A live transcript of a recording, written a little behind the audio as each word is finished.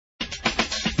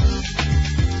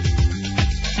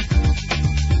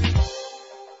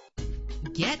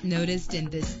get noticed in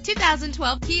this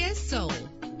 2012 Kia Soul.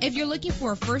 If you're looking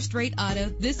for a first-rate auto,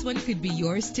 this one could be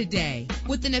yours today.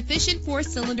 With an efficient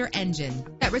 4-cylinder engine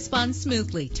that responds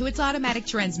smoothly to its automatic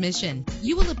transmission,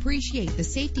 you will appreciate the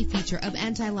safety feature of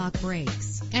anti-lock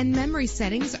brakes. And memory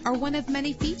settings are one of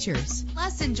many features.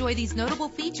 Plus, enjoy these notable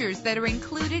features that are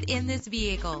included in this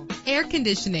vehicle: air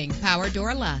conditioning, power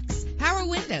door locks, power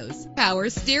windows, power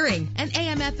steering, and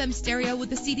AM/FM stereo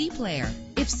with a CD player.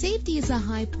 If safety is a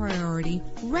high priority,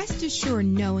 rest assured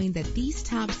knowing that these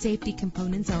top safety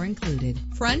components are included: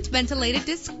 front ventilated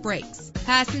disc brakes,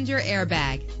 passenger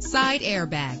airbag, side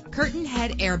airbag, curtain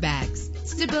head airbags,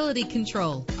 stability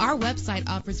control. Our website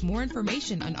offers more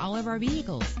information on all of our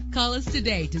vehicles. Call us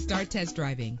today to start test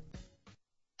driving.